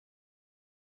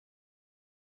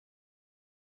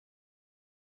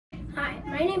Hi,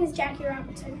 my name is Jackie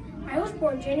Robinson. I was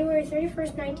born January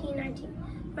 31st,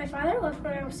 1919. My father left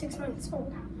when I was 6 months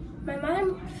old. My mother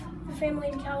moved the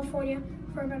family to California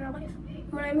for a better life.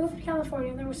 When I moved to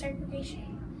California, there was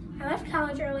segregation. I left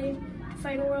college early to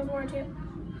fight in World War II.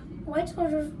 White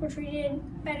soldiers were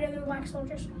treated better than black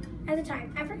soldiers. At the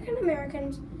time, African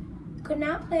Americans could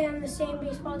not play on the same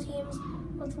baseball teams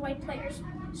with white players,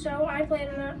 so I played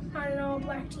on an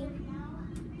all-black team.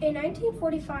 In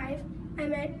 1945, I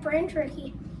met Brian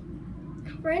Trickey.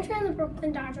 Brian ran the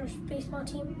Brooklyn Dodgers baseball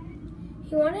team.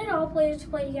 He wanted all players to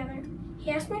play together.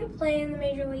 He asked me to play in the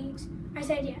major leagues. I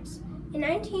said yes. In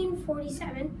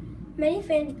 1947, many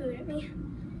fans booed at me.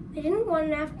 They didn't want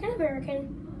an African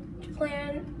American to play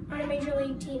on a major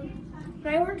league team,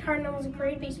 but I worked hard and I was a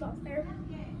great baseball player.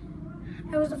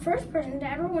 I was the first person to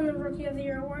ever win the Rookie of the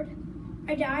Year award.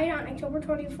 I died on October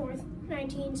 24th,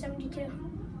 1972.